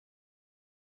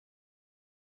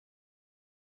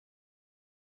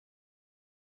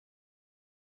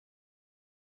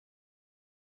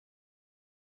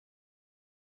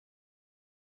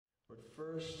But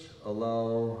first,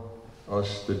 allow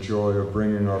us the joy of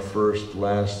bringing our first,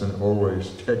 last, and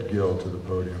always Ted Gill to the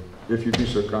podium. If you'd be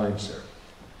so kind, sir.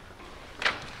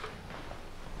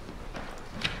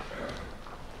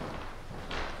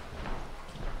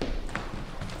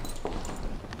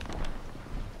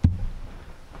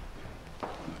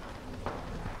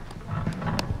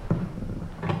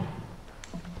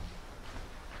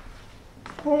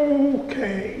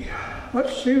 Okay,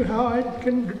 let's see how I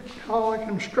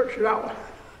can stretch it out.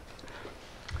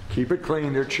 Keep it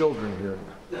clean, they're children here.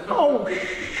 Oh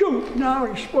shoot, now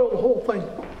he spoiled the whole thing.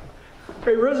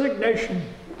 A resignation.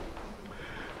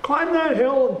 Climb that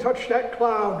hill and touch that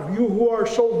cloud, you who are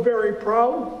so very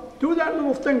proud. Do that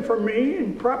little thing for me,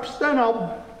 and perhaps then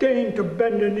I'll deign to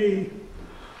bend a knee.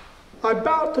 I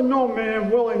bow to no man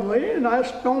willingly, and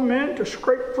ask no man to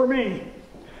scrape for me.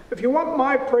 If you want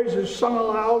my praises sung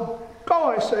aloud, go,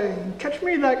 I say, and catch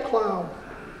me that cloud.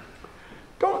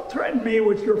 Don't threaten me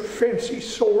with your fancy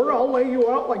sword. I'll lay you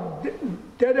out like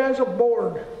dead as a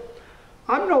board.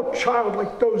 I'm no child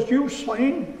like those you've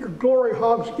slain. Your glory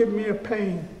hogs give me a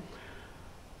pain.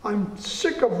 I'm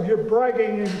sick of your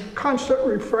bragging and constant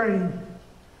refrain.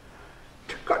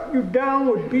 To cut you down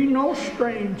would be no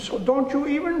strain, so don't you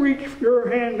even reach your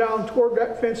hand down toward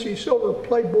that fancy silver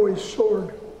playboy's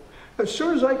sword. As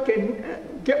soon as I can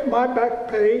get my back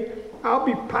pay, I'll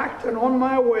be packed and on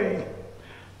my way.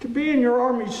 To be in your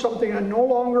army is something I can no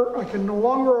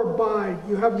longer abide.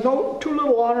 You have too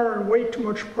little honor and way too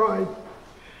much pride.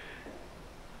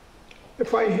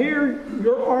 If I hear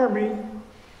your army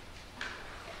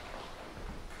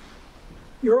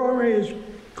is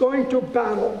going to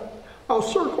battle, I'll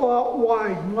circle out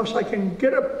wide unless I can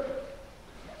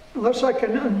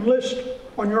enlist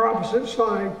on your opposite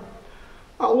side.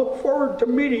 I'll look forward to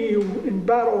meeting you in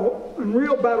battle, in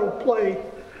real battle play,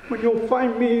 when you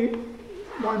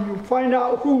find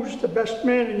out who's the best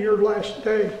man in your last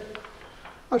day.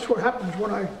 That's what happens when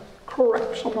I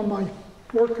correct some of my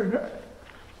work in it,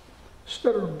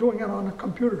 instead of doing it on a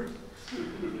computer.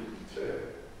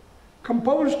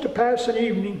 Composed to pass an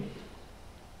evening.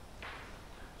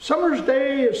 Summer's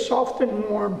day is soft and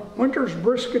warm, winter's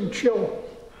brisk and chill.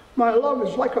 My love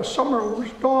is like a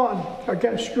summer's dawn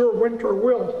against your winter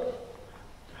will.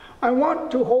 I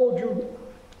want to hold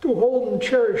and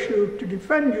cherish you, to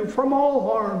defend you from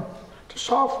all harm, to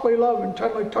softly love and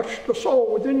tenderly touch the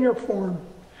soul within your form.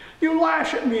 You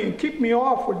lash at me and keep me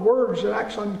off with words and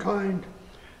acts unkind.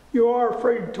 You are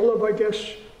afraid to live, I guess,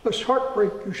 lest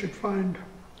heartbreak you should find.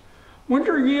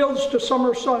 Winter yields to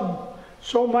summer sun,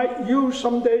 so might you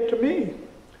someday to me,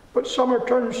 but summer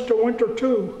turns to winter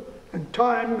too, and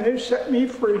time may set me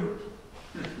free.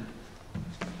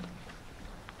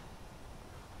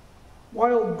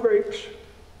 Wild grapes.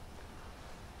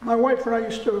 My wife and I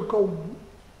used to go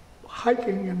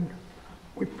hiking, and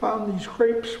we found these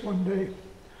grapes one day.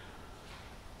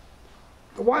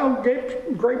 The wild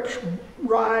grapes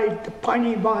ride the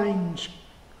piney vines,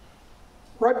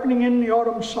 ripening in the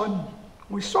autumn sun.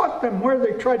 We sought them where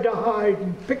they tried to hide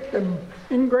and picked them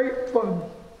in great fun.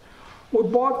 We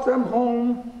brought them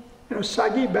home in a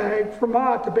saggy bag for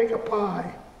Ma to bake a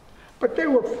pie. But they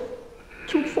were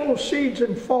too full of seeds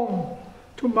and foam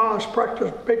to Ma's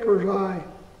practiced baker's eye.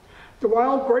 The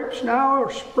wild grapes now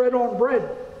are spread on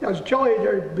bread, as jelly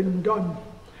they've been done.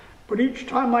 But each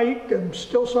time I eat them,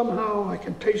 still somehow I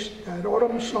can taste that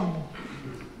autumn sun.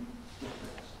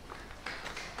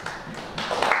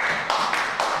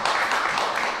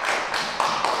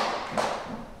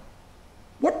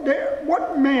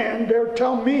 What man dare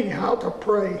tell me how to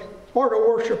pray, or to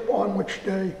worship on which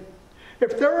day?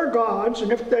 If there are gods,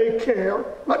 and if they care,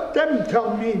 let them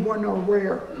tell me when or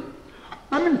where.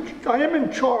 I am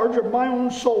in charge of my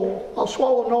own soul. I'll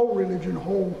swallow no religion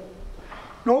whole.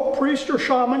 No priest or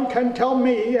shaman can tell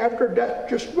me after death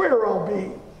just where I'll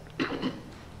be.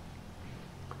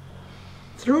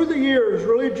 Through the years,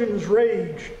 religions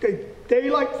rage. They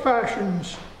like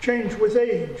fashions, change with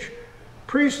age.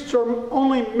 Priests are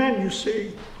only men, you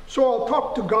see, so I'll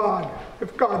talk to God,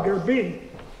 if God there be.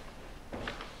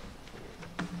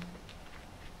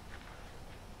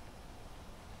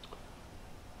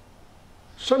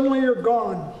 Suddenly you're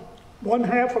gone, one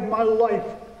half of my life,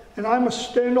 and I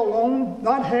must stand alone,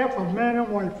 not half of man and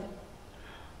wife.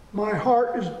 My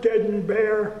heart is dead and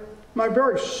bare, my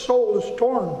very soul is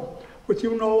torn. With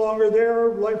you no longer there,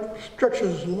 life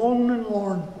stretches lone and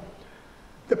lorn.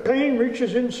 The pain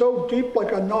reaches in so deep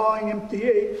like a gnawing empty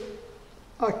ache.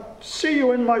 I see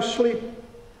you in my sleep,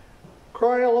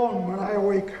 cry alone when I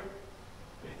awake.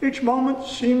 Each moment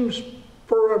seems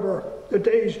forever, the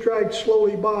days drag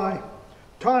slowly by.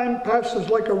 Time passes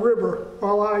like a river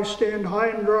while I stand high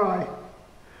and dry.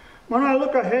 When I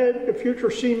look ahead, the future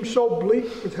seems so bleak,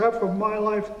 with half of my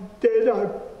life dead,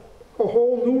 I've a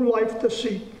whole new life to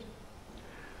seek.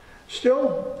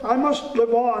 Still, I must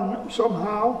live on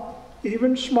somehow,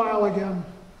 even smile again.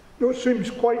 It seems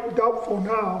quite doubtful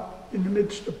now, in the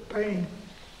midst of pain.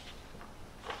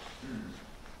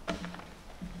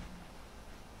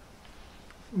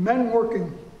 Men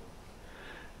working.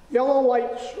 Yellow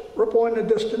lights ripple in the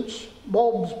distance,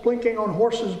 bulbs blinking on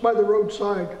horses by the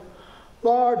roadside.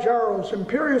 Large arrows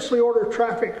imperiously order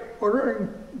traffic,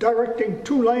 directing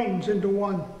 2 lanes into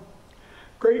one.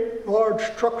 Great large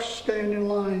trucks stand in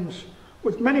lines,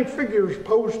 with many figures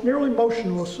posed nearly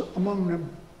motionless among them.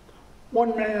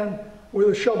 One man with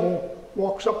a shovel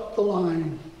walks up the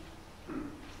line.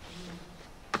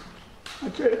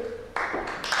 That's it.